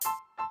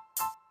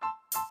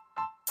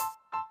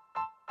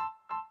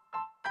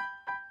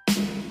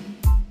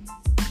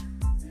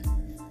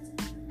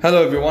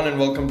Hello, everyone, and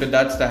welcome to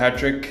That's the Hat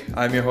Trick.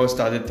 I'm your host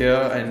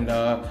Aditya, and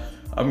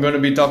I'm going to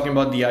be talking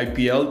about the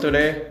IPL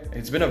today.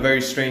 It's been a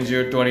very strange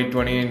year,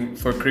 2020,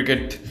 for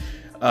cricket,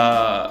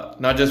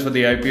 not just for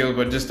the IPL,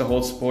 but just the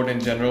whole sport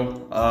in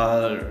general.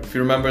 If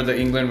you remember the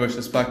England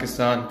versus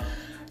Pakistan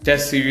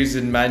Test series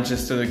in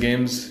Manchester, the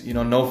games,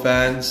 no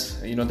fans.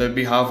 There'd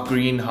be half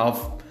green,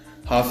 half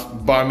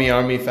Barmy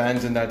Army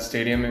fans in that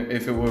stadium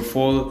if it were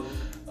full.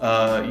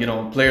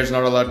 Players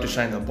not allowed to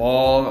shine the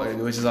ball,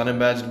 which is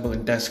unimaginable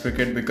in Test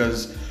cricket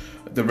because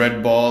the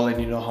red ball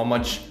and how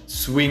much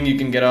swing you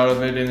can get out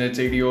of it in its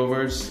 80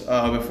 overs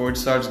before it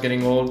starts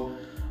getting old.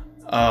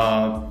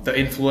 The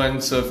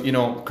influence of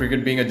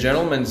cricket being a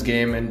gentleman's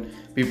game and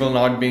people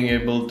not being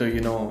able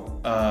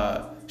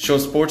to show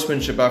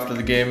sportsmanship after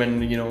the game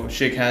and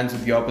shake hands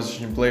with the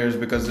opposition players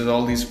because there's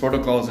all these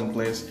protocols in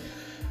place.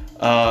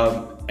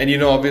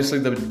 Obviously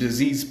the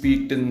disease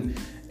peaked in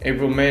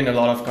April, May in a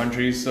lot of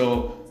countries,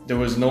 so there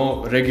was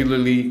no regular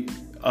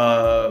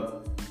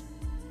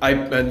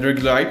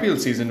IPL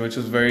season, which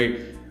was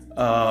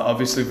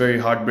obviously very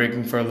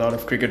heartbreaking for a lot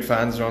of cricket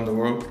fans around the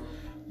world.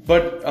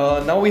 But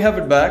now we have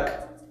it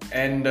back,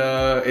 and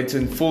it's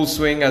in full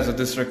swing as of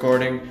this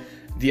recording.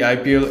 The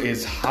IPL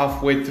is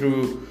halfway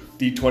through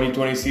the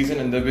 2020 season,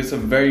 and there have been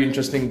some very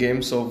interesting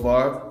games so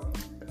far.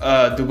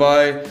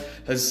 Dubai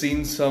has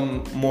seen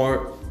some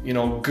more,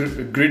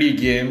 gritty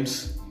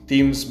games.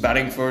 Teams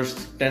batting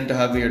first tend to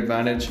have the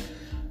advantage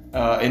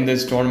in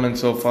this tournament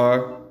so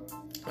far.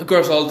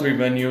 Across all three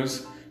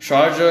venues,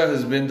 Sharjah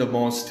has been the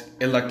most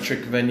electric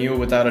venue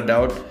without a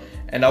doubt,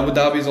 and Abu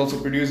Dhabi has also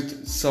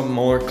produced some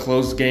more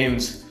close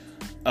games.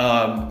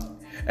 And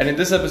in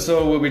this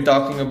episode, we'll be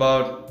talking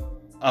about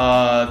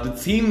the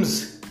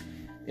themes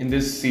in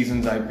this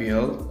season's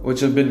IPL, which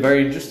have been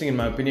very interesting in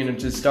my opinion,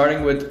 which is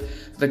starting with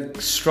the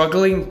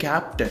struggling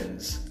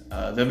captains.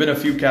 There have been a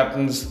few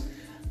captains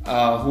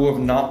who have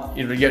not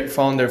yet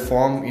found their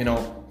form.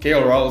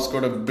 KL Rahul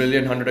scored a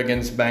brilliant 100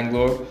 against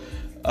Bangalore.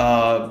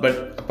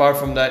 But apart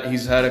from that,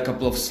 he's had a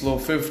couple of slow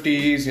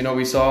 50s.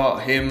 We saw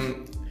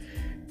him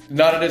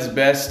not at his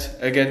best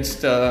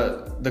against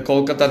the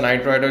Kolkata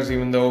Knight Riders,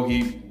 even though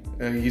he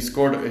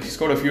scored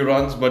a few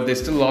runs, but they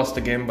still lost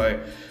the game by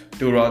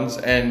 2 runs.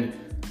 And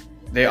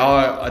they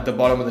are at the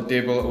bottom of the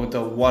table with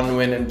a 1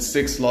 win and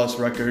 6 loss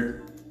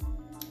record.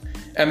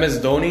 MS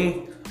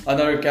Dhoni,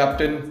 another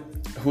captain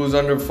who's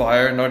under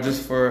fire, not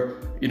just for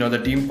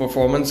the team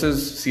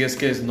performances.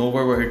 CSK is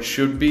nowhere where it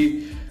should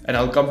be, and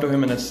I'll come to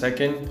him in a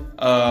second.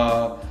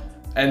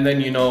 And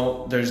then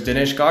there's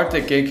Dinesh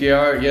Karthik,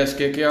 KKR. Yes,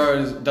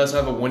 KKR does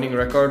have a winning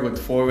record with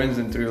 4 wins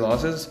and 3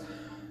 losses,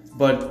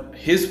 but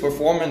his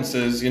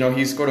performances,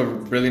 he scored a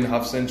brilliant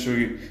half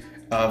century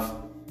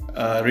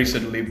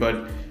recently,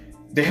 but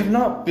they have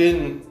not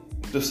been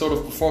the sort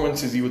of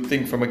performances you would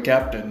think from a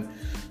captain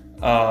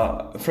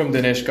from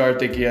Dinesh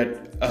Karthik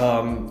yet.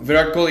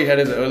 Virat Kohli had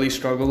his early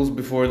struggles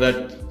before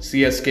that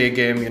CSK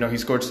game. He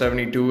scored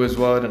 72 as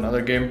well in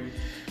another game,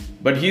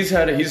 but he's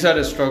had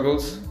his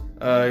struggles.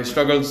 He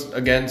struggles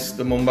against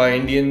the Mumbai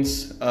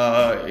Indians.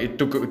 It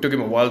took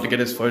him a while to get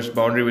his first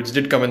boundary, which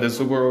did come in the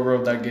super over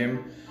of that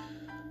game.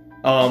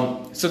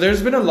 So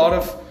there's been a lot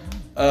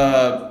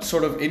of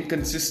sort of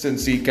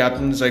inconsistency.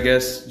 Captains, I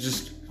guess,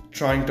 just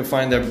trying to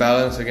find their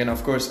balance again.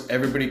 Of course,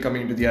 everybody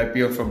coming into the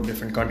IPL from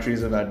different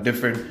countries have had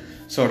different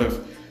sort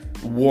of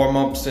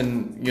warm-ups,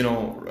 and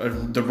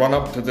the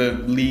run-up to the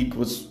league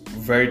was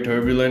very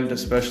turbulent,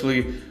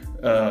 especially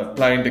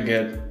planning to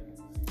get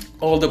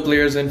all the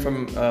players in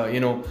from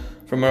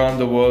around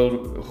the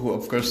world, who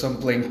of course some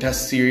playing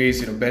Test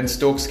series. Ben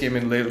Stokes came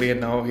in lately and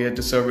now he had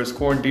to serve his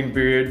quarantine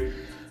period,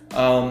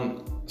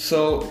 and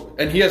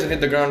he hasn't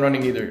hit the ground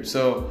running either.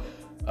 So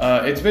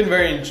it's been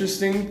very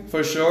interesting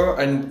for sure.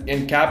 And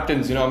in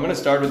captains, I'm going to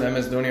start with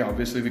MS Dhoni,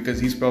 obviously, because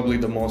he's probably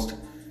the most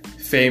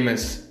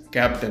famous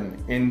captain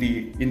in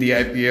the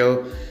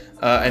IPL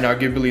and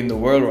arguably in the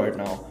world right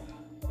now.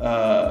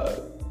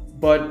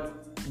 But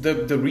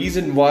the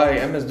reason why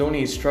MS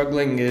Dhoni is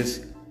struggling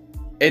is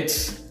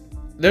there's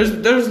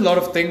a lot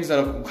of things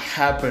that have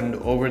happened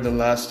over the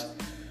last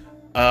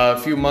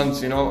few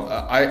months.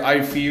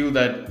 I feel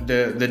that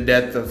the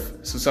death of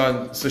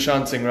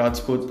Sushant Singh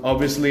Rajput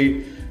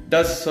obviously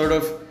does sort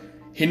of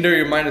hinder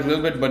your mind a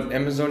little bit, but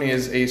MS Dhoni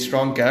is a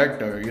strong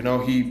character.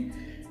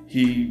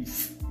 He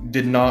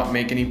did not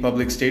make any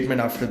public statement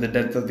after the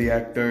death of the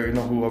actor,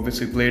 who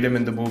obviously played him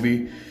in the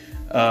movie,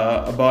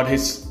 about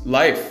his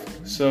life.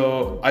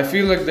 So I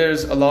feel like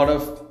there's a lot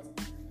of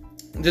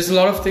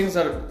things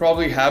that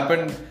probably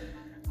happened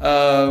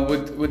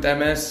with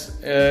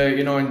MS,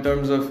 in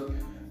terms of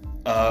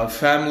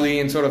family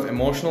and sort of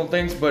emotional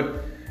things.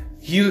 But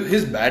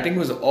his batting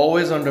was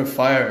always under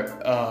fire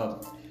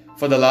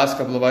for the last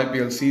couple of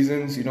IPL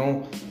seasons.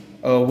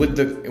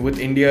 With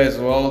India as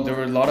well, there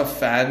were a lot of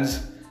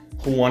fans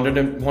who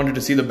wanted to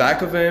see the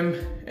back of him,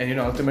 and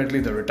ultimately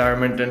the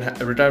retirement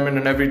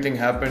and everything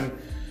happened.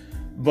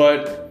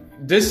 But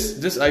this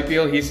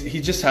IPL, he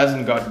just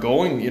hasn't got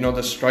going.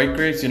 The strike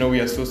rates, we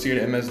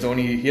associate MS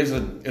Dhoni. He has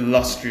an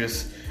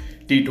illustrious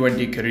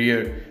T20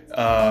 career.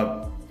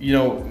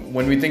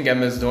 when we think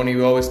MS Dhoni,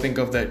 we always think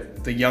of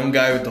the young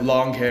guy with the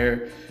long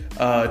hair,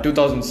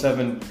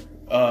 2007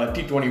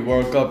 T20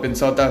 World Cup in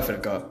South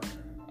Africa,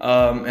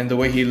 and the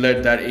way he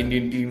led that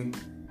Indian team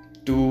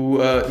to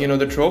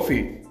the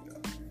trophy.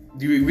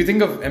 We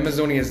think of MS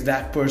Dhoni as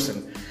that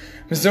person.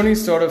 MS Dhoni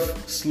sort of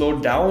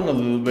slowed down a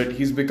little bit.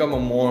 He's become a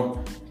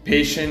more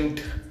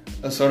patient,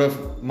 a sort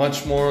of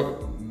much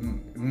more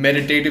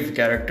meditative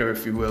character,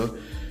 if you will.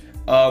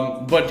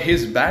 But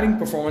his batting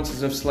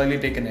performances have slightly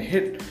taken a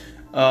hit.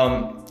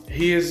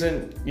 He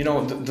isn't,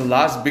 the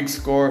last big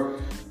score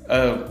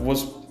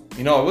was,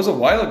 it was a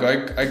while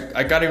ago.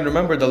 I can't even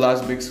remember the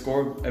last big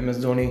score MS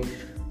Dhoni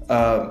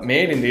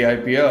made in the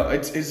IPL.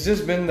 It's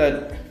just been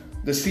that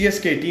the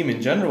CSK team in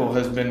general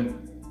has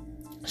been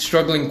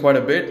struggling quite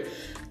a bit,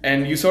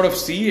 and you sort of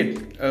see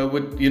it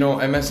with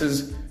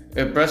MS's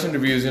press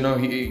interviews.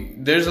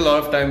 There's a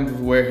lot of times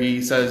where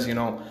he says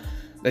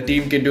the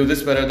team can do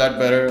this better, that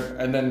better,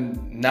 and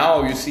then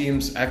now you see him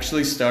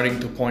actually starting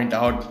to point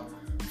out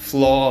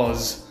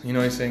flaws.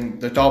 He's saying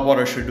the top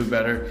order should do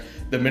better,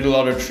 the middle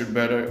order should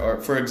better,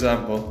 or for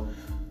example.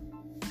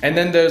 And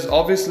then there's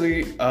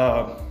obviously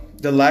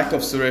the lack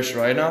of Suresh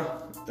Raina,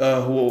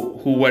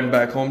 who went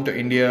back home to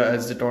India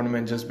as the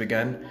tournament just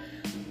began.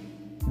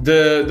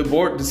 The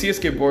board, the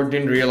CSK board,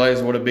 didn't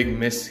realize what a big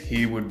miss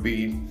he would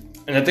be.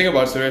 And the thing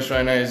about Suresh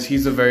Raina is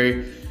he's a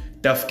very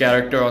tough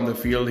character on the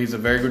field. He's a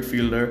very good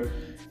fielder.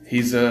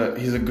 He's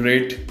a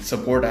great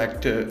support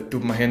act to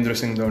Mahendra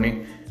Singh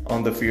Dhoni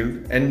on the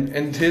field,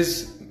 and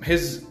his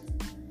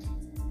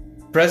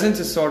presence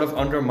is sort of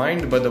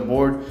undermined by the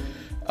board.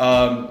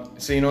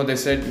 So they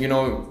said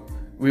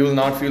we will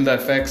not feel the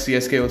effects.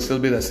 CSK will still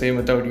be the same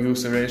without you,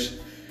 Suresh.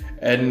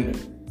 And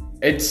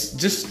it's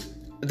just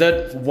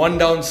that one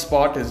down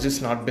spot has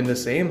just not been the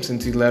same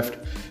since he left.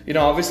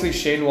 Obviously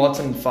Shane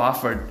Watson and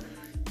Faf are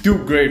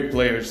two great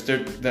players.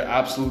 They're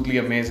absolutely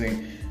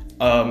amazing.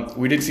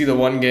 We did see the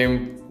one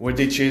game where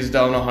they chased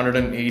down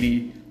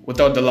 180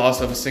 without the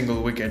loss of a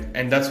single wicket,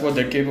 and that's what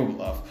they're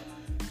capable of,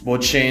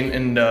 both Shane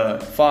and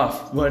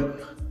Faf. But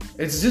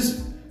it's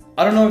just,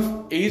 I don't know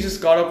if age has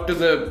caught up to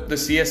the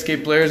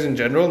CSK players in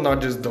general,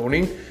 not just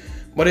Dhoni,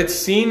 but it's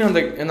seen on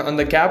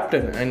the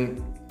captain,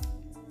 and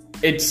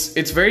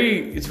it's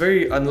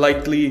very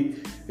unlikely.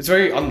 It's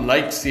very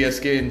unlike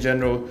CSK in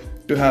general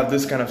to have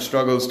this kind of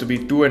struggles, to be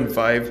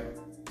 2-5,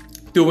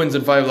 2 wins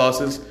and 5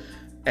 losses.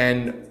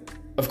 And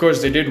of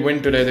course they did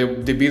win today.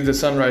 They beat the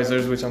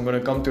Sunrisers, which I'm going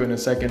to come to in a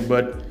second.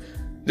 But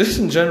just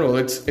in general,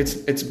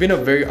 it's been a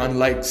very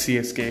unlike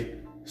CSK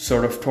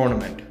sort of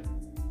tournament.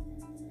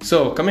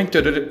 So coming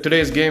to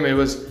today's game, it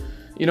was,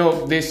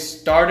 they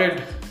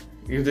started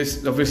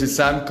this. Obviously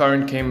Sam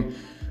Curran came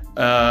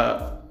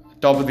top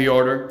of the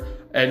order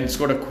and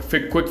scored a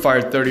quick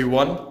fire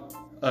 31.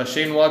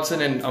 Shane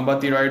Watson and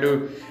Ambati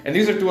Rayudu, and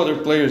these are two other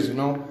players,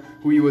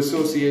 who you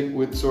associate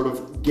with sort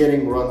of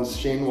getting runs.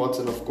 Shane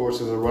Watson, of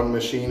course, is a run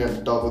machine at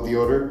the top of the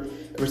order.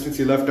 Ever since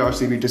he left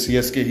RCB to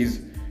CSK,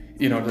 he's,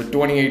 the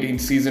 2018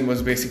 season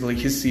was basically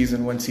his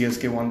season when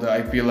CSK won the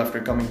IPL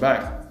after coming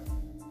back.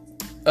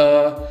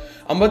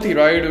 Ambati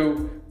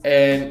Rayudu,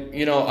 and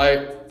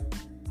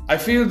I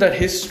feel that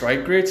his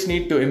strike rates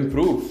need to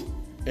improve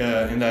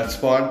in that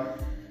spot.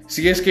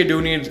 CSK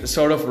do need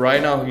sort of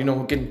Raina,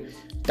 who can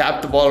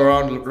tap the ball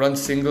around, run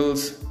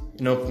singles,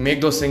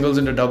 make those singles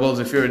into doubles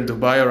if you're in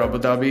Dubai or Abu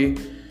Dhabi.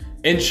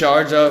 In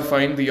Sharjah,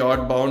 find the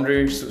odd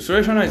boundary.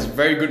 Suresh Raina is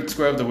very good at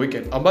square of the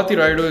wicket. Ambati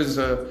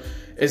Rayudu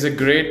is a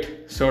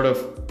great sort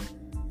of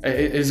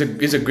is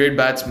a great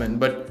batsman,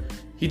 but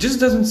he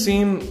just doesn't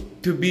seem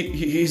to be.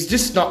 He's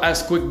just not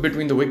as quick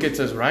between the wickets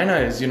as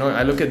Raina is.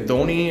 I look at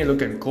Dhoni, I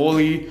look at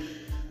Kohli.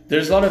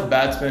 There's a lot of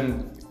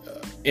batsmen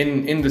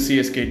in the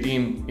CSK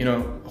team,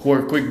 who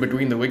are quick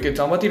between the wickets.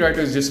 Ambati Rayudu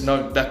is just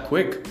not that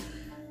quick.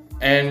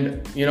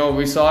 And,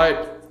 we saw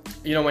it,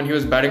 when he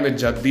was batting with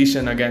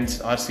Jagdishan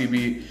against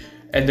RCB,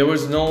 and there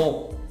was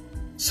no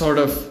sort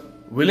of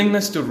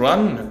willingness to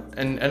run.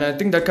 And I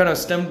think that kind of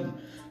stemmed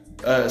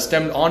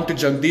onto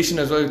Jagdishan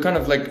as well. It kind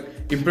of like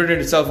imprinted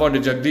itself onto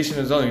Jagdishan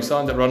as well. You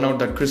saw in the run out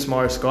that Chris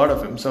Morris got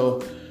of him.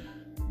 So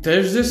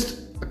there's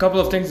just a couple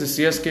of things the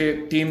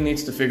CSK team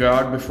needs to figure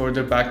out before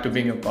they're back to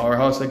being a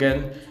powerhouse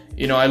again.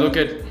 I look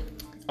at,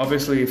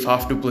 obviously,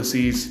 Faf du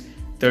Plessis,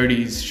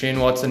 30s, Shane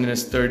Watson in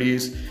his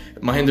 30s,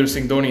 Mahendra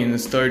Singh Dhoni in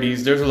his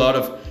 30s. There's a lot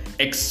of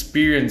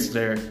experience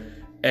there.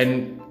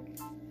 And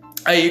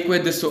I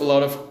equate this to a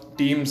lot of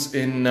teams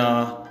in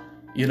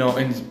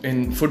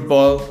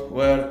football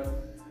where,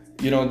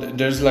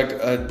 there's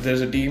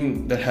a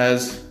team that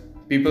has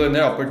people in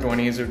their upper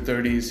 20s or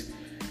 30s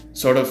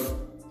sort of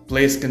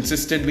plays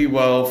consistently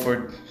well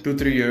for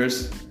 2-3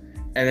 years.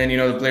 And then,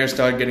 the players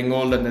start getting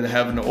old and then they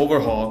have an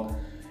overhaul.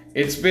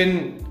 It's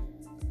been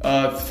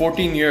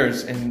 14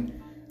 years, and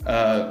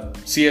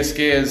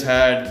CSK has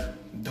had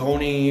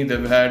Dhoni,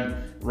 they've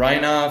had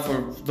Raina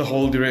for the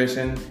whole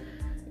duration.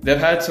 They've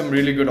had some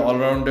really good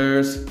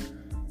all-rounders.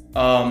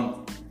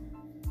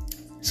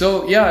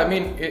 So yeah,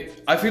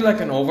 I feel like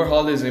an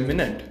overhaul is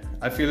imminent.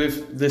 I feel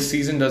if this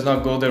season does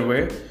not go their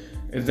way,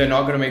 if they're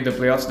not going to make the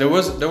playoffs. There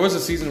was a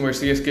season where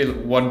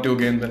CSK won 2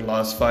 games in the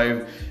last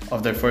 5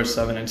 of their first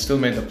 7 and still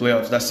made the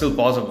playoffs. That's still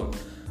possible.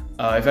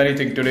 If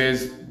anything,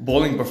 today's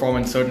bowling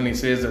performance certainly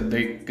says that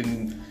they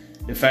can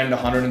defend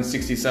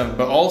 167.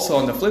 But also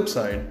on the flip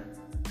side,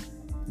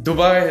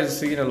 Dubai has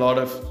seen a lot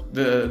of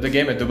the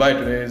game at Dubai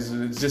today is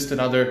just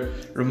another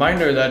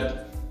reminder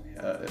that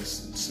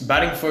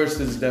batting first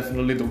is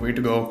definitely the way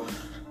to go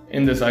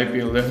in this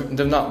IPL.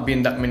 There've not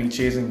been that many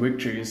chasing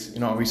victories.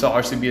 We saw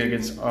RCB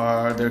against there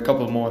are a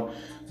couple more,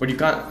 but you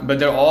can't. But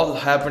they're all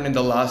happened in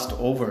the last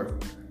over.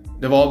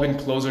 They've all been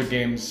closer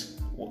games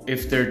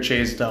if they're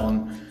chased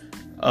down.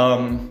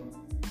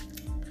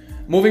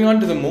 Moving on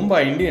to the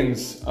Mumbai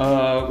Indians.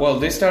 Well,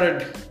 they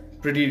started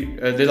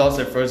they lost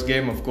their first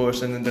game, of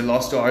course, and then they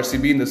lost to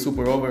RCB in the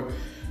super over.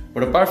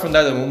 But apart from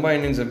that, the Mumbai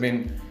Indians have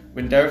been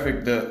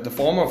terrific. The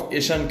form of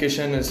Ishan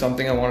Kishan is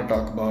something I want to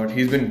talk about.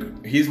 He's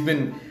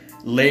been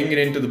laying it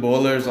into the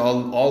bowlers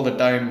all the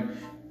time,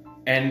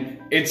 and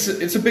it's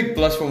a big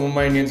plus for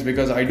Mumbai Indians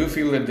because I do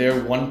feel that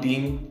they're one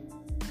team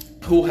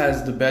who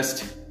has the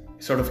best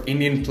sort of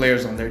Indian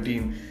players on their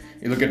team.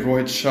 You look at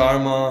Rohit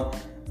Sharma,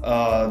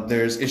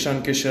 there's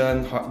Ishan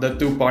Kishan, the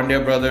 2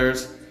 Pandya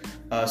brothers.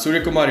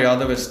 Surya Kumar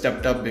Yadav has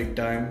stepped up big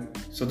time.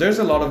 So there's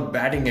a lot of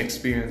batting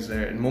experience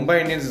there. And Mumbai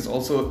Indians is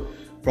also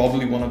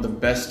probably one of the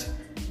best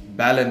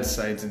balanced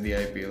sides in the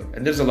IPL.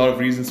 And there's a lot of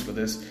reasons for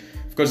this.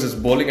 Of course, this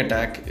bowling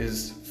attack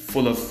is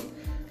full of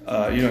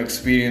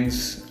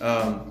experience.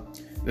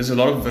 There's a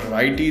lot of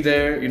variety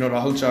there.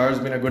 Rahul Char has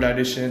been a good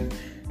addition.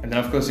 And then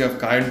of course you have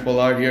Kyan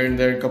Pollard here and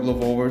there, a couple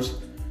of overs.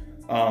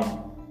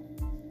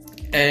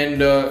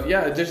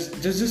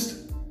 There's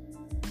just...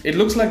 It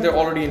looks like they're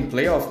already in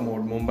playoff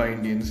mode, Mumbai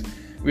Indians.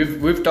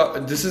 We've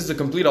talked. This is the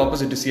complete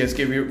opposite to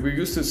CSK. We're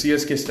used to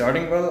CSK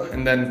starting well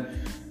and then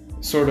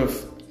sort of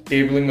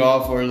tabling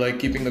off or like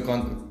keeping the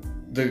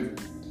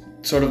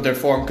sort of their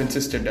form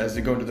consistent as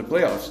they go into the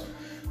playoffs.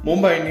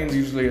 Mumbai Indians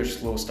usually are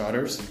slow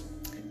starters,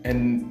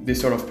 and they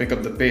sort of pick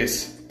up the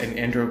pace and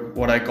enter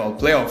what I call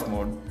playoff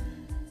mode.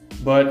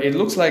 But it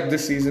looks like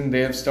this season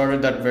they have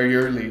started that very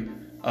early.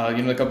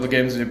 A couple of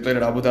games they played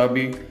at Abu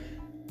Dhabi.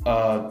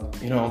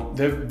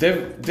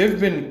 They've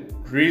been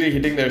really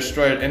hitting their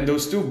stride, and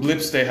those 2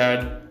 blips they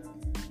had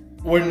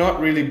were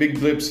not really big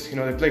blips.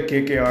 They played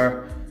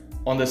KKR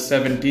on the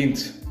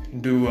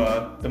 17th to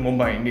the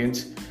Mumbai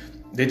Indians.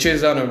 They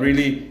chased down a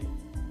really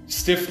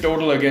stiff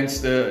total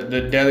against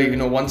the Delhi.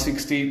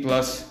 160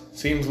 plus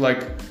seems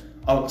like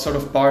a sort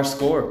of par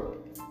score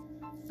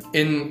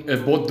in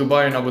both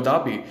Dubai and Abu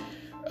Dhabi.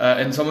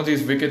 And some of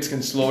these wickets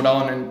can slow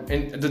down,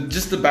 and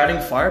just the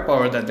batting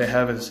firepower that they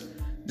have is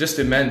just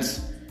immense.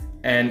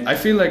 And I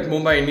feel like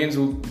Mumbai Indians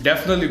will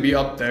definitely be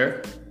up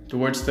there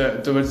towards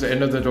the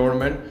end of the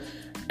tournament.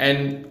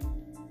 And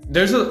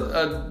there's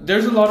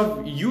a lot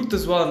of youth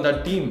as well in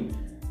that team.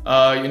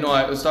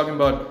 I was talking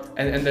about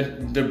and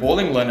then their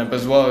bowling lineup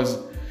as well as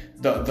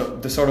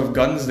the sort of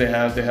guns they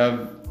have. They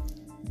have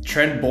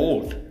Trent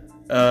Bolt,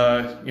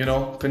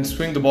 can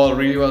swing the ball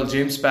really well.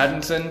 James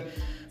Pattinson,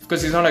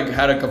 because he's not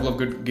had a couple of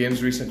good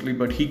games recently,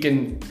 but he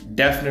can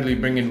definitely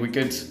bring in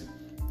wickets.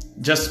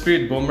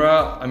 Jasprit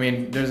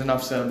Bumrah, there's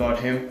enough said about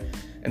him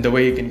and the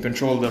way he can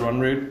control the run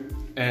rate.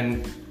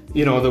 And,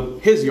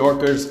 his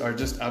Yorkers are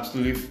just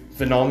absolutely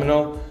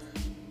phenomenal.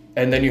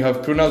 And then you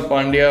have Krunal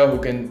Pandya, who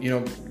can,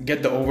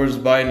 get the overs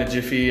by in a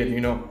jiffy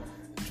and,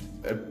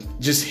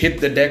 just hit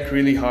the deck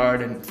really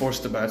hard and force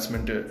the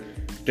batsman to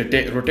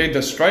rotate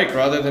the strike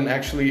rather than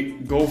actually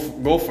go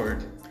for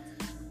it.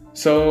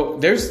 So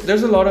there's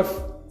a lot of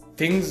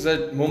things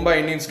that Mumbai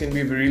Indians can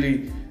be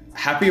really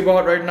happy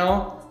about right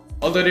now.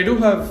 Although they do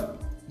have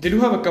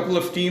a couple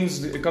of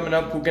teams coming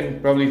up who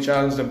can probably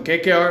challenge them.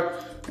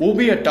 KKR will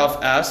be a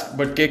tough ask,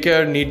 but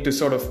KKR need to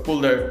sort of pull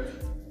their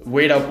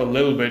weight up a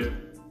little bit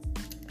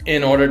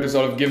in order to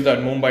sort of give that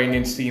Mumbai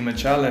Indians team a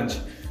challenge.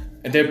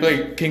 And they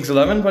play Kings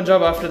 11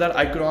 Punjab after that.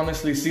 I could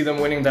honestly see them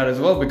winning that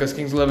as well because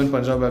Kings 11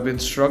 Punjab have been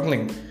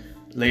struggling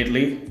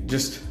lately.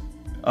 Just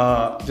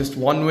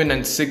 1 win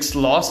and 6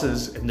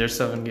 losses in their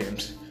 7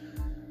 games.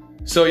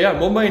 So yeah,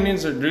 Mumbai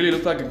Indians really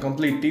look like a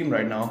complete team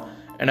right now.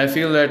 And I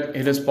feel that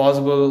it is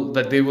possible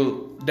that they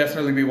will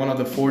definitely be one of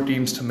the 4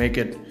 teams to make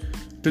it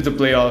to the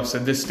playoffs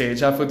at this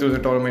stage. Halfway through the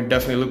tournament,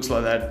 definitely looks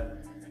like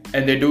that.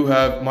 And they do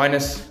have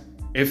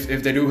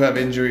if they do have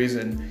injuries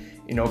and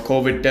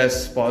COVID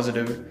tests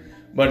positive.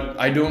 But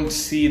I don't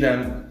see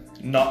them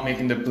not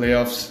making the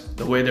playoffs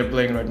the way they're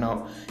playing right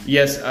now.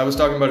 Yes, I was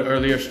talking about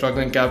earlier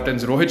struggling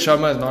captains. Rohit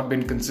Sharma has not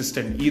been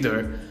consistent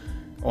either.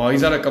 Well,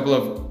 he's had a couple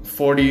of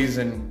 40s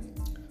and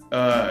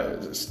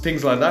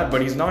things like that,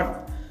 but he's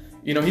not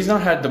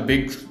had the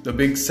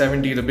big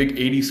 70, the big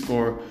 80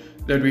 score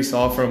that we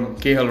saw from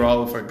KL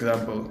Rahul, for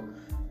example.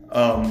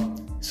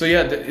 So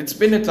yeah, it's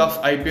been a tough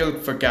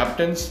IPL for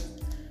captains.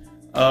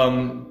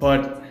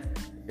 But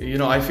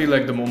I feel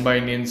like the Mumbai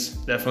Indians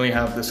definitely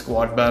have the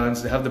squad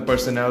balance. They have the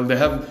personnel. They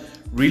have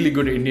really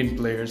good Indian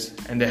players,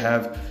 and they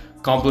have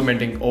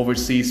complementing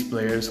overseas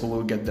players who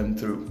will get them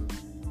through.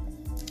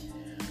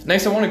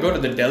 Next, I want to go to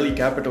the Delhi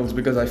Capitals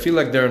because I feel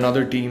like they're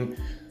another team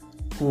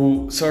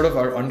who sort of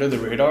are under the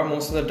radar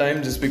most of the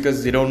time just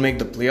because they don't make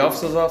the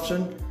playoffs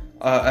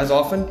as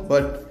often.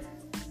 But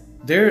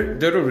they're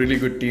a really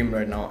good team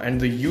right now,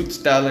 and the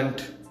youth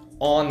talent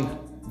on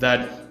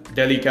that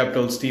Delhi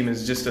Capitals team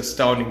is just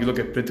astounding. You look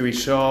at Prithvi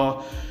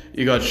Shaw,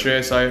 you got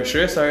Shreyas Iyer.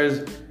 Shreyas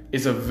Iyer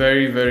is a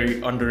very,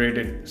 very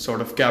underrated sort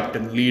of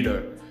captain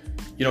leader.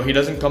 You know, he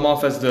doesn't come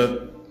off as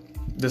the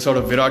sort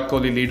of Virat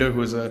Kohli leader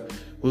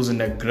who's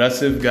an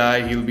aggressive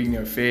guy. He'll be in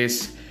your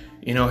face.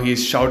 You know,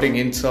 he's shouting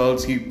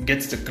insults. He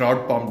gets the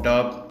crowd pumped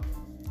up.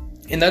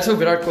 And that's how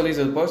Virat Kohli is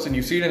as a person.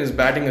 You see it in his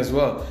batting as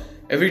well.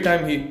 Every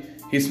time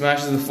he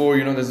smashes the four,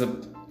 you know, there's a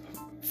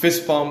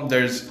fist pump.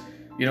 There's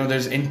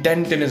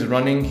intent in his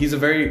running. He's a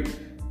very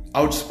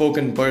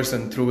outspoken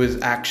person through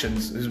his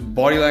actions. His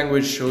body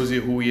language shows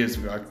you who he is,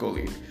 Virat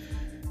Kohli.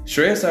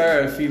 Shreyas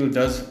Iyer, I feel,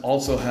 does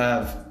also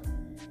have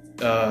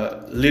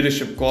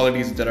leadership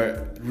qualities that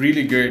are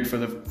really great for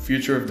the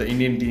future of the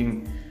Indian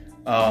team.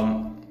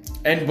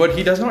 But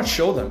he does not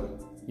show them.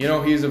 You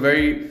know, he's a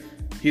very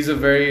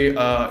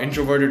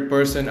introverted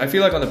person. I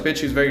feel like on the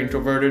pitch he's very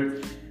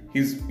introverted.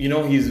 He's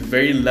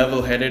very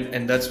level-headed,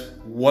 and that's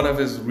one of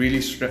his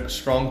really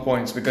strong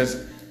points,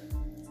 because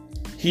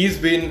he's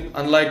been,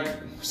 unlike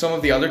some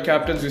of the other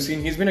captains we've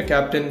seen, he's been a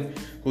captain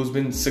who's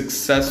been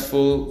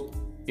successful,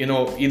 you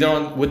know,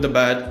 either with the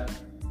bat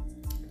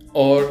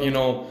or, you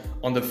know,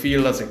 on the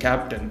field as a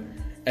captain.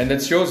 And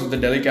that shows with the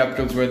Delhi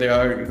Capitals, where they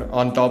are, you know,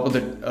 on top of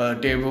the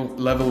table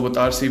level with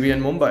RCB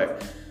and Mumbai.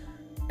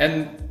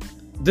 And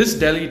this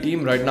Delhi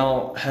team right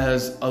now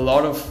has a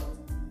lot of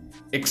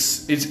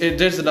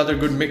there's another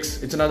good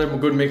mix. It's another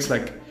good mix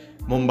like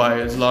Mumbai.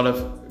 There's a lot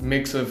of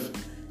mix of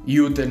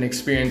youth and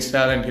experienced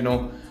talent. You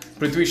know,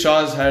 Prithvi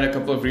Shaw's had a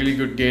couple of really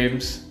good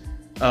games.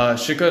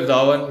 Shikhar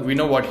Dhawan, we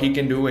know what he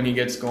can do when he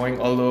gets going,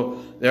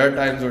 although there are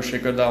times where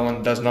Shikhar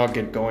Dhawan does not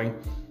get going.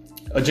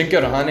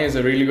 Ajinkya Rahane is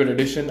a really good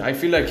addition. I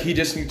feel like he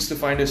just needs to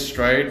find his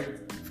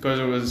stride, because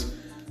it was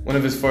one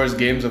of his first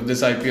games of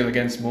this IPL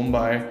against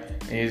Mumbai,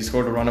 and he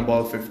scored a run of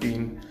ball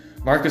 15.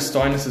 Marcus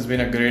Stoinis has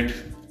been a great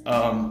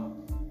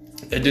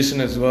addition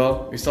as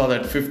well. We saw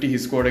that 50 he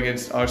scored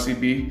against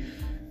RCB.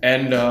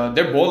 And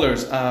their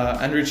bowlers,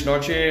 Anrich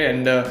Noche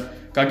and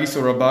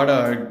Kagiso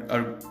Rabada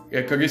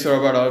Kagiso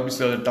Rabada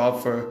obviously at the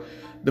top for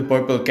the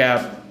purple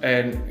cap.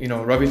 And, you know,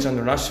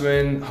 Ravichandran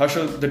Ashwin,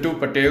 Harshal, the two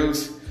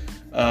Patels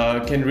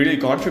can really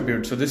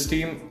contribute. So this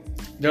team,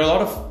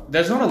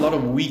 there's not a lot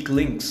of weak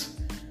links.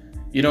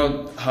 You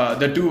know,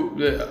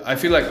 I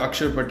feel like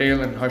Akshar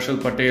Patel and Harshal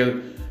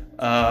Patel,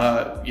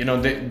 you know,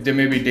 there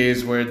may be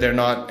days where they're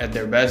not at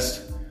their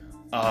best.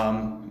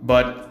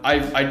 But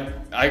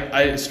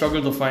I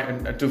struggle to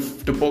find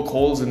to poke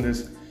holes in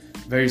this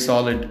very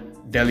solid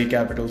Delhi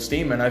Capitals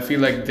team, and I feel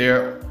like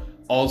they're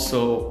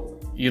also,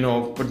 you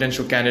know,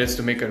 potential candidates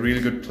to make a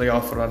really good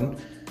playoff run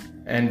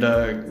and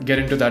get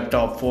into that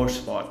top 4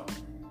 spot.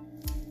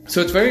 So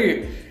it's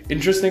very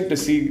interesting to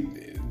see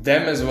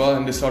them as well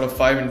in this sort of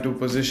 5-2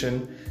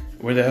 position,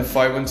 where they have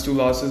 5 wins, 2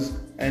 losses.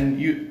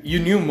 And you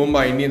knew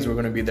Mumbai Indians were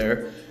going to be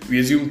there. We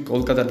assumed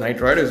Kolkata Knight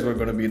Riders were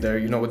going to be there,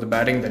 you know, with the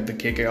batting that the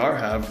KKR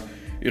have.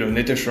 You know,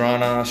 Nitish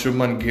Rana,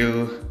 Shubman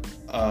Gill,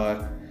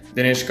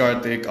 Dinesh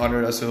Karthik,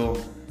 Andre Russell.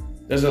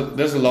 There's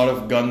a lot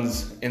of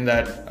guns in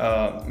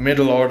that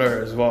middle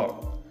order as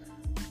well.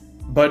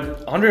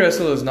 But Andre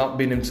Russell has not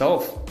been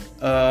himself.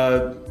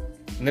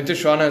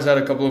 Nitish Rana has had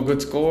a couple of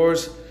good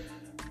scores.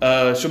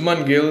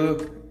 Shubman Gill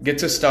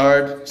gets a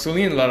start.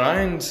 Sunil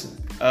Narayan's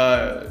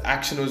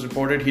action was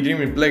reported. He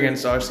didn't even play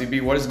against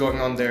RCB. What is going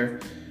on there?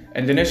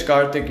 And Dinesh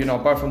Karthik, you know,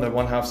 apart from that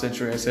 1/2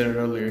 century I said it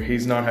earlier,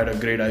 he's not had a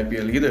great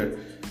IPL either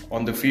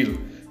on the field.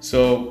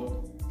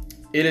 So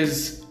it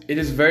is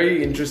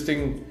very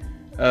interesting.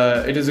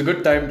 It is a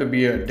good time to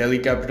be a Delhi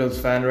Capitals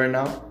fan right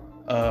now,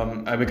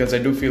 because I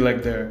do feel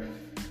like they're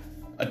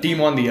a team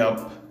on the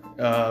up.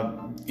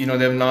 You know,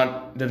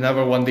 they've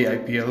never won the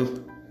IPL.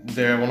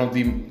 They're one of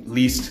the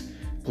least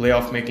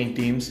playoff making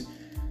teams,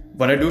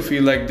 but I do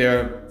feel like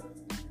they're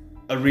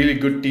a really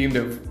good team.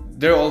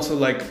 They're also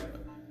like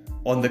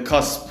on the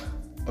cusp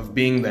of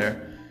being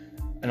there,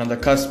 and on the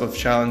cusp of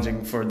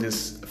challenging for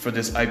this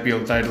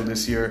IPL title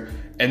this year.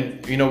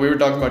 And, you know, we were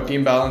talking about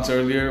team balance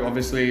earlier.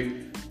 Obviously,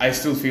 I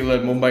still feel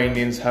that Mumbai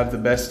Indians have the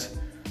best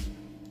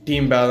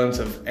team balance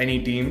of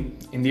any team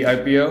in the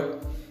IPL,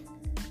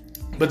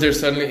 but they're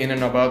certainly in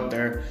and about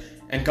there.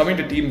 And coming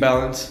to team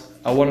balance,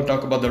 I want to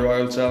talk about the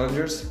Royal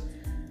Challengers.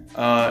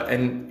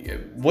 And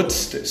what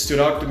stood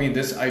out to me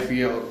this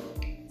IPL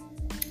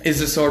is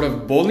the sort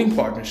of bowling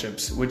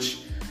partnerships,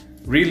 which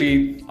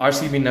really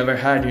RCB never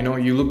had. You know,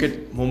 you look at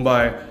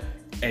Mumbai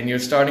and your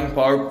starting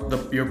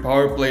your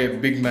power play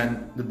big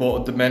men,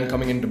 the men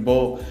coming into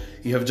bowl.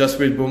 You have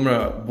Jasprit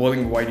Bumrah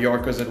bowling wide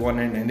Yorkers at one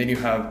end, and then you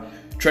have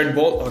Trent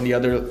Boult on the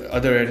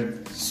other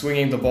end,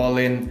 swinging the ball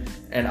in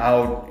and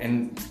out,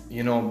 and,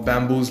 you know,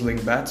 bamboozling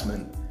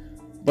batsmen.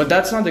 But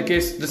that's not the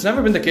case. That's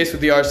never been the case with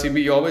the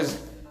RCB. You always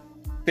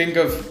think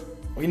of,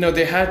 you know,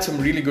 they had some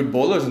really good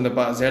bowlers in the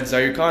past. They had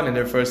Zaire Khan in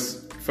their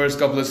first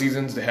couple of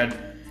seasons. They had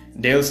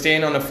Dale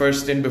Steyn on a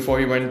first stint before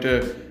he went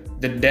to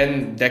the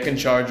Deccan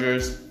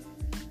Chargers.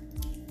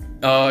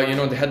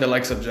 They had the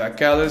likes of Jack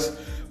Callis,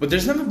 but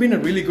there's never been a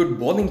really good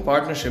bowling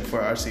partnership for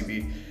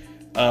RCB,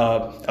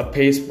 a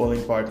pace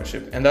bowling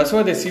partnership, and that's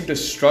why they seem to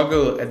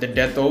struggle at the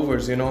death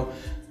overs.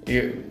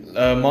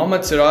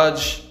 Mohammad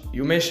Siraj,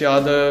 Umesh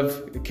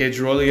Yadav,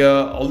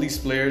 Kejrolia, all these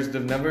players,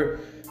 they've never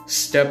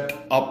stepped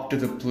up to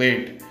the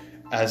plate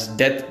as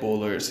death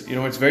bowlers.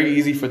 It's very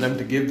easy for them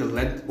to give the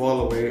length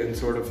ball away, and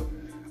sort of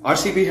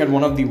RCB had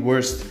one of the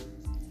worst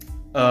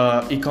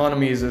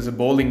economies as a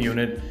bowling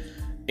unit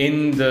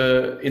in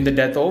the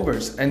death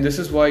overs, and this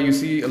is why you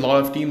see a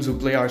lot of teams who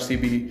play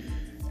RCB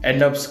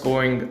end up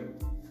scoring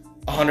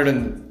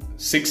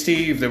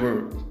 160 if they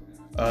were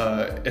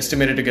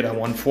estimated to get a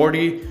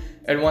 140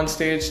 at one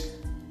stage.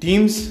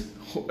 Teams,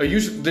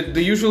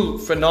 the usual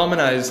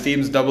phenomena is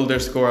teams double their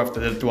score after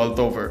the 12th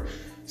over.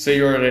 Say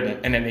you're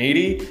at an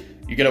 80,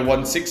 you get a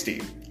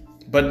 160.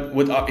 But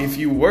if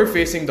you were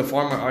facing the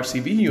former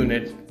RCB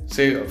unit,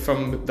 say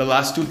from the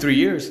last 2-3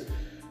 years,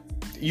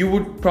 you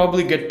would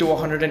probably get to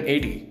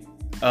 180.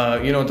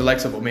 The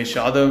likes of Umesh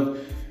Yadav,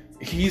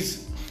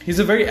 he's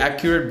a very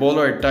accurate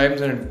bowler at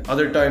times, and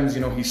other times,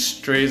 he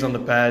strays on the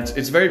pads.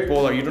 It's very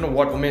polar. You don't know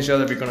what Umesh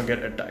Yadav you're going to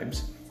get at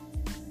times.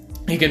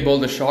 He can bowl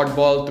the short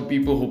ball to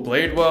people who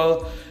played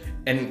well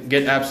and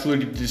get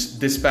absolutely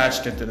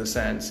dispatched into the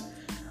sands.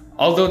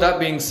 Although that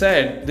being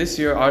said, this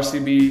year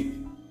RCB,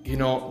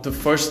 the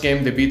first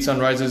game they beat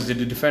Sunrisers, they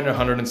did defend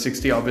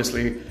 160.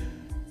 Obviously,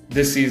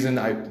 this season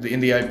in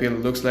the IPL,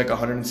 it looks like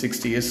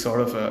 160 is sort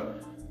of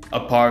a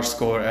par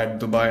score at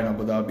Dubai and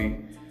Abu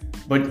Dhabi.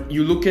 But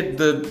you look at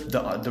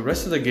the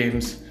rest of the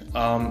games,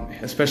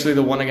 especially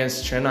the one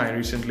against Chennai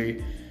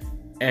recently,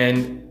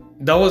 and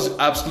that was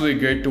absolutely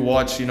great to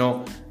watch.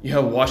 You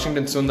have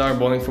Washington Sundar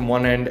bowling from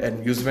one end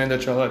and Yuzvendra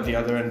Chahal at the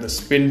other end, the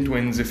spin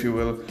twins, if you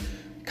will,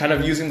 kind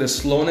of using the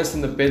slowness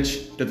in the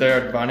pitch to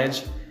their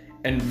advantage.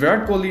 And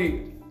Virat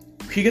Kohli,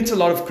 he gets a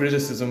lot of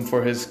criticism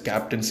for his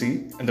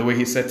captaincy and the way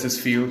he sets his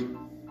field.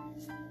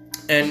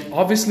 And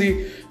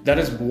obviously, that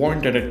is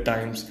warranted at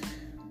times.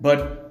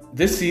 But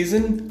this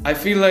season, I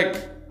feel like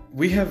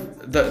we have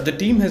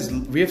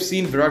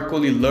seen Virat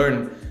Kohli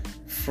learn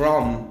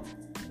from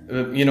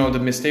the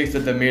mistakes that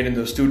they made in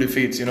those two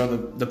defeats.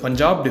 The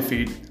Punjab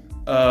defeat,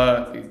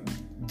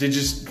 they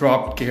just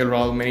dropped KL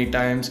Rahul many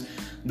times.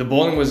 The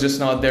bowling was just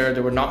not there. They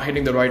were not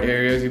hitting the right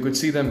areas. You could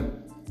see them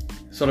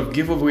sort of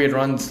give away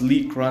runs,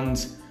 leak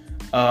runs,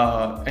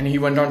 and he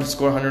went on to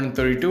score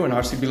 132, and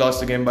RCB lost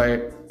the game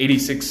by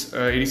 86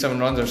 or 87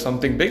 runs or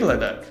something big like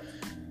that.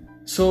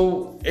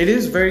 So it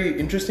is very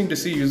interesting to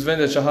see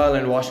Yuzvendra Chahal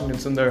and Washington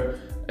Sundar,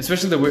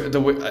 especially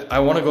the way I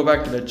want to go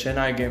back to the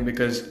Chennai game,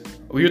 because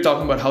we were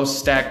talking about how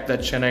stacked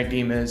that Chennai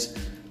team is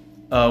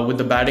with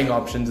the batting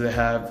options they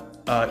have,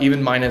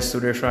 even minus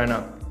Suresh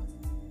Raina.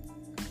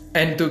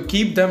 And to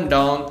keep them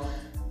down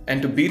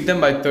and to beat them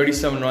by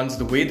 37 runs,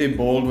 the way they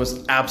bowled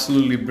was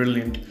absolutely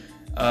brilliant.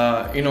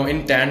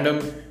 In tandem,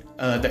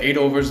 the 8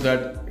 overs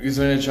that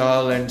Yuzvendra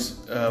Chahal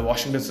and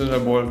Washington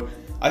Sundar bowled,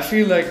 I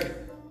feel like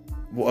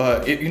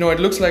it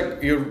looks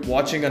like you're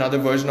watching another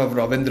version of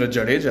Ravindra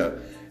Jadeja.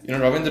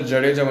 Ravindra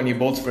Jadeja, when he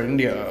bowls for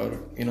India or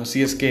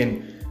CSK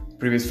in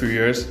previous few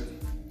years,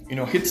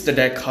 hits the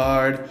deck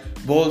hard,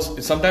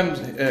 bowls sometimes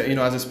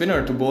as a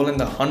spinner to bowl in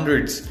the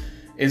hundreds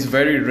is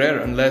very rare,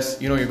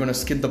 unless you're going to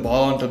skid the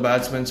ball onto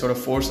batsmen, sort of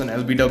force an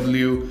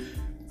LBW,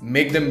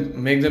 make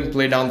them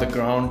play down the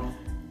ground.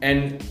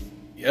 And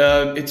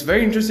it's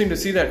very interesting to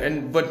see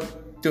that.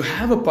 But to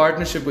have a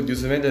partnership with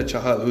Yuzvendra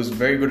Chahal, who's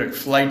very good at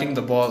flighting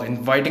the ball,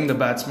 inviting the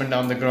batsman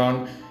down the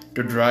ground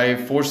to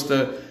drive, force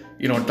the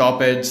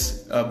top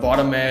edge,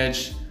 bottom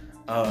edge,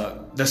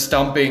 the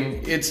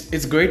stumping,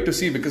 it's great to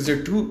see, because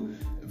they're two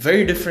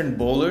very different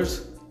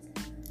bowlers.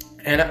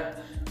 And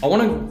I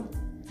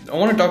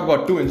want to talk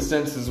about two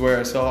instances where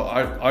I saw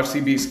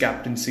RCB's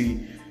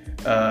captaincy,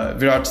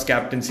 Virat's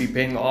captaincy,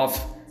 paying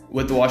off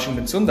with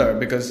Washington Sundar,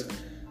 because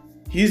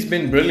he's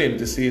been brilliant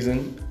this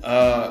season.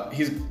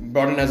 He's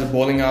brought in as a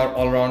bowling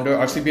all-rounder.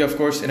 RCB, of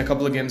course, in a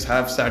couple of games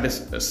have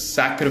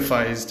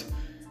sacrificed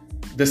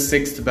the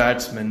sixth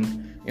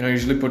batsman.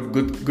 Usually put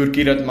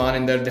Gurkeerat Maan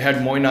in there. They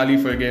had Moin Ali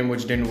for a game,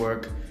 which didn't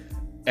work.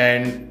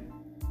 And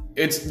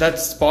that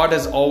spot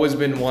has always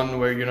been one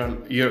where,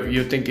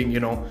 you're thinking,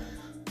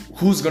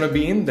 who's going to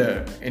be in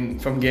there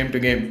from game to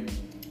game.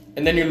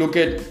 And then you look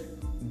at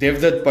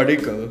Devdutt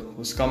Padikkal,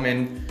 who's come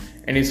in,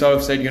 and he sort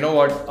of said,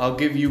 I'll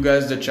give you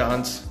guys the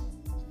chance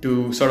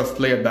to sort of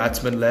play a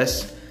batsman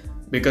less,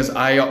 because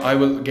I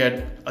will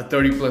get a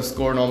 30 plus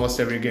score in almost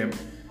every game.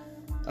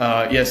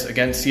 Yes,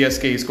 against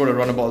CSK he scored a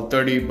run about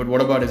 30, but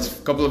what about his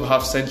couple of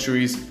half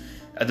centuries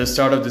at the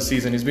start of the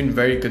season? He's been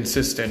very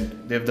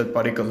consistent, Devdutt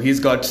Padikkal. He's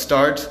got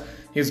starts,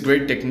 he has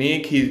great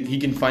technique, he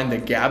can find the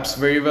gaps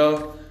very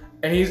well,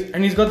 and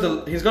he's got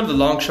the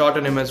long shot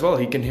in him as well.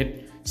 He can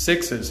hit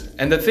sixes.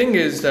 And the thing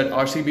is that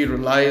RCB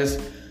relies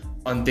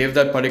on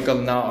Devdutt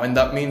Padikkal now, and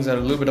that means that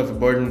a little bit of a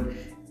burden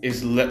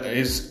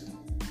is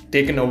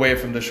taken away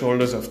from the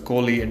shoulders of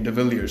Kohli and de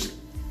Villiers.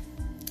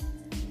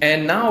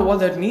 And now what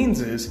that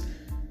means is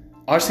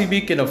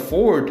RCB can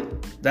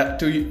afford that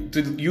to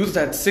use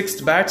that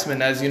sixth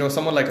batsman as,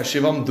 someone like a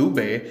Shivam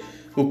Dube,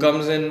 who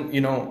comes in,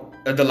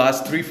 at the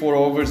last 3-4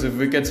 overs if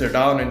wickets are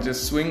down and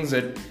just swings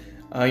it.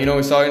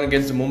 We saw it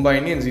against the Mumbai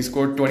Indians. He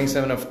scored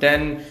 27 of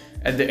 10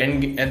 at the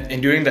end,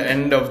 and during the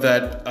end of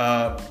that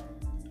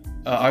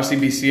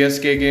RCB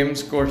CSK game,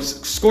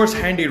 scores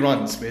handy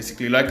runs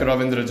basically, like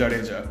Ravindra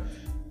Jadeja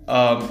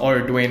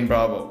or Dwayne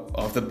Bravo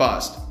of the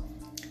past.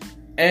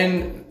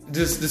 And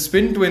the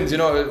spin twins, I'm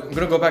going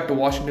to go back to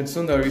Washington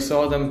Sundar. We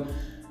saw them,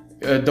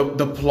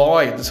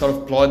 the sort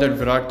of ploy that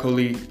Virat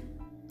Kohli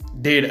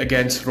did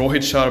against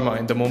Rohit Sharma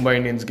in the Mumbai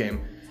Indians game.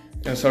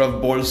 Sort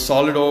of bowled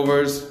solid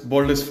overs,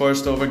 bowled his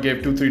first over, gave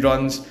 2-3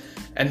 runs,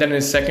 and then in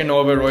his second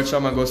over, Rohit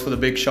Sharma goes for the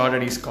big shot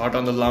and he's caught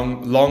on the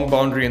long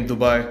boundary in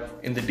Dubai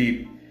in the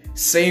deep.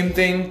 Same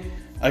thing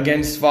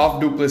against Faf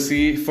du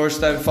Plessis.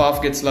 First time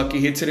Faf gets lucky,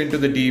 hits it into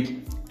the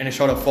deep, and a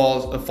shot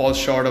falls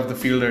short of the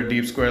fielder,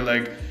 deep square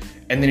leg,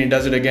 and then he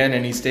does it again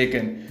and he's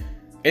taken.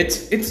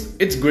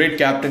 It's great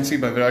captaincy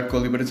by Virat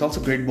Kohli, but it's also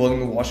great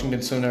bowling of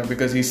Washington Sundar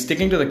because he's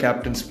sticking to the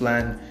captain's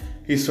plan.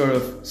 He's sort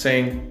of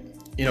saying,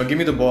 give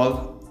me the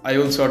ball. I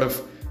will sort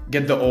of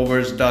get the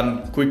overs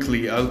done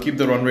quickly. I'll keep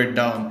the run rate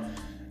down.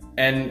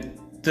 And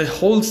the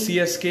whole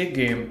CSK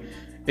game,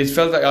 it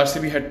felt like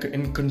RCB had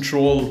in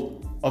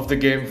control of the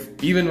game.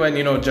 Even when,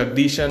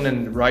 Jagdishan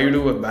and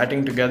Rayudu were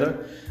batting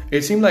together,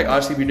 it seemed like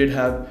RCB did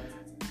have,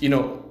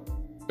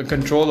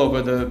 control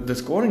over the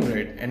scoring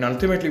rate. And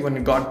ultimately, when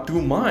it got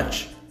too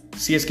much,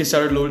 CSK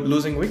started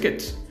losing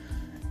wickets.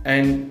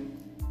 And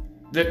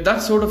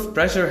that sort of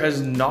pressure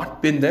has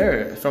not been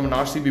there from an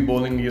RCB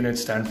bowling unit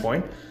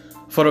standpoint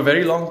for a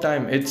very long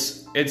time.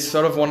 It's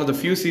sort of one of the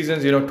few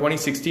seasons,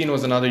 2016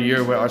 was another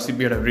year where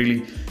RCB had a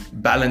really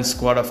balanced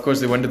squad. Of course,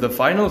 they went to the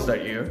finals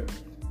that year.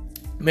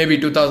 Maybe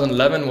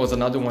 2011 was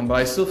another one, but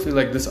I still feel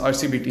like this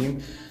RCB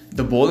team,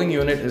 the bowling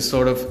unit is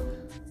sort of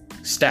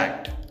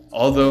stacked.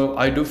 Although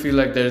I do feel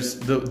like there's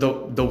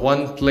the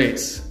one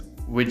place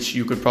which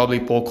you could probably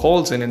poke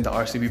holes in the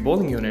RCB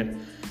bowling unit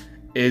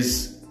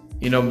is,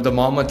 the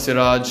Mohammad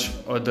Siraj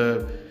or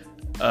the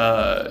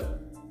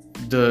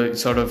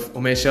sort of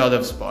Umesh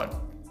Yadav spot.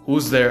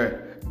 Who's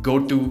their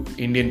go-to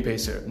Indian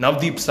pacer?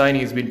 Navdeep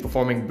Saini has been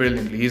performing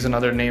brilliantly. He's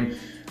another name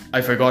I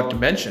forgot to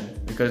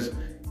mention because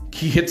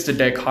he hits the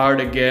deck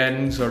hard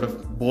again, sort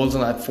of bowls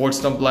on that fourth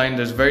stump line.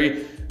 There's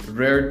very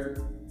rare,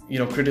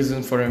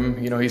 criticism for him.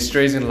 He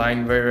strays in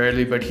line very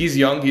rarely, but he's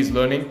young, he's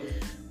learning.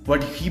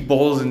 But he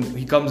bowls and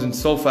he comes in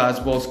so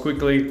fast, bowls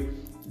quickly,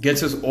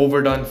 gets his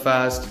over done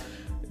fast,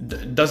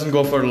 doesn't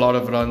go for a lot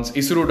of runs.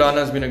 Isuru Dana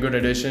has been a good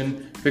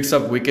addition, picks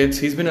up wickets.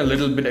 He's been a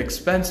little bit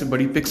expensive,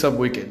 but he picks up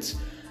wickets.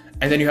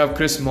 And then you have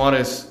Chris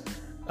Morris,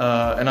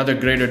 another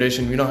great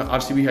addition.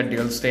 RCB had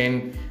Dale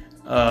Steyn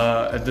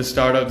at the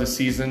start of the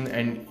season,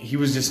 and he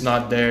was just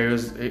not there. It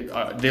was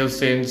Dale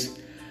Steyn's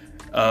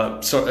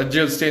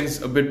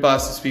a bit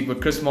past to speak, but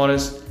Chris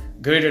Morris,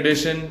 great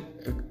addition.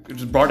 It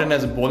was brought in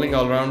as a bowling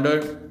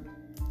all-rounder.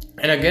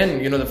 And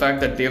again, the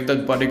fact that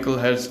Devdutt Padikkal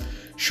has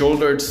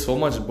shouldered so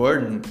much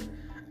burden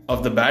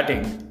of the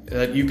batting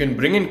that you can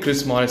bring in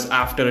Chris Morris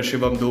after a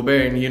Shivam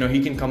Dube and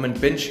he can come and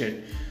pinch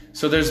hit.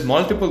 So there's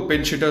multiple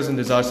pinch hitters in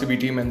this RCB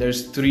team, and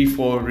there's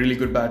 3-4 really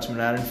good batsmen,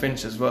 Aaron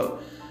Finch as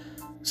well.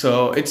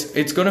 So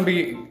it's going to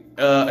be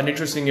an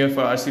interesting year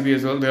for RCB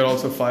as well. They're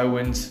also 5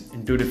 wins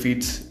and 2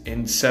 defeats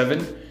in 7.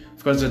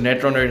 Of course, the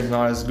net run rate is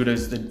not as good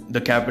as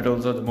the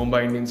Capitals or the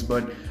Mumbai Indians,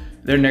 but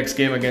their next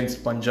game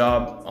against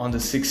Punjab on the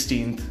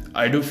 16th,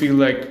 I do feel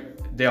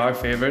like they are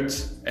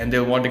favourites and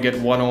they'll want to get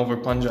one over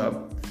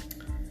Punjab.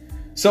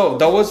 So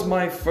that was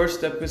my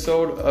first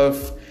episode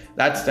of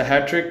That's the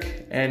Hat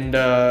Trick, and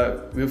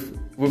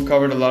we've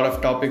covered a lot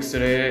of topics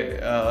today.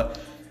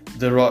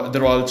 The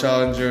Royal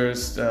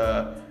Challengers,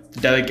 the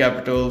Delhi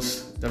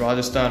Capitals, the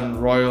Rajasthan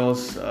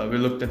Royals. We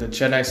looked at the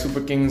Chennai Super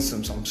Kings,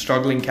 some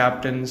struggling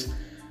captains,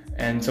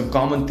 and some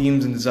common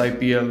themes in this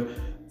IPL.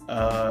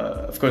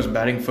 Of course,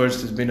 batting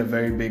first has been a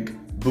very big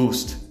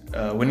boost.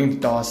 Winning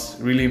the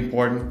toss, really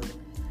important.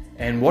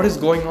 And what is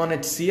going on at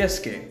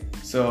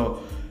CSK?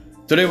 So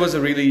today was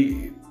a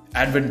really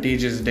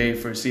advantageous day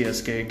for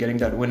CSK, getting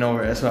that win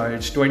over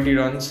SRH, 20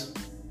 runs.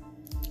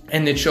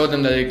 And it showed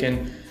them that they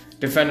can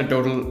defend a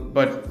total,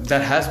 but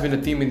that has been a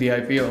theme in the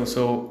IPL.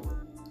 So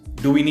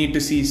do we need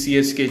to see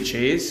CSK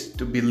chase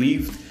to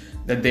believe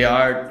that they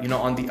are,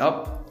 on the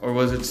up? Or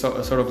was it sort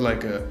of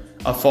like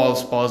a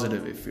false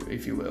positive,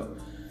 if you will?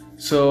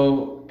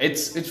 So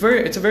it's a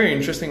very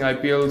interesting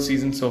IPL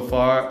season so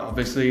far.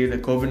 Obviously, the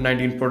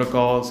COVID-19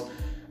 protocols,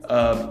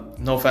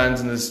 no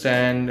fans in the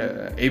stand,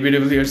 AB de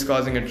Villiers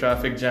causing a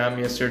traffic jam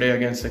yesterday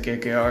against the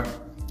KKR.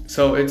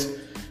 So it's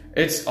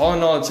all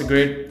in all, it's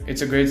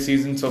a great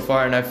season so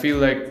far, and I feel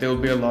like there will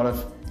be a lot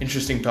of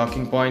interesting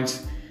talking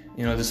points.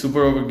 The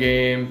Super Over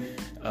game,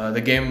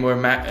 the game where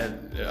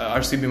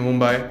RCB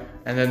Mumbai,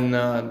 and then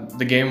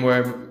the game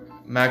where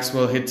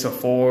Maxwell hits a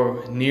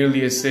 4,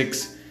 nearly a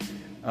 6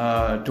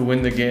 to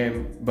win the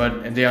game,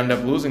 and they end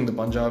up losing the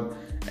Punjab.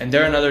 And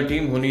they're another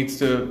team who needs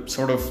to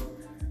sort of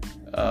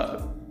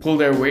pull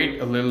their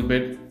weight a little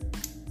bit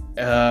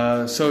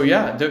So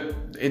yeah,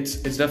 it's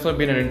definitely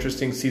been an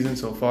interesting season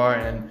so far,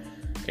 and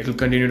it'll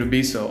continue to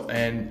be so.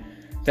 And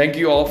thank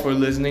you all for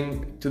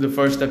listening to the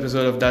first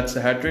episode of That's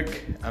a Hat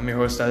Trick. I'm your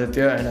host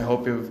Aditya, and I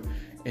hope you've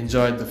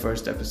enjoyed the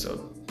first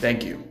episode.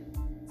 Thank you.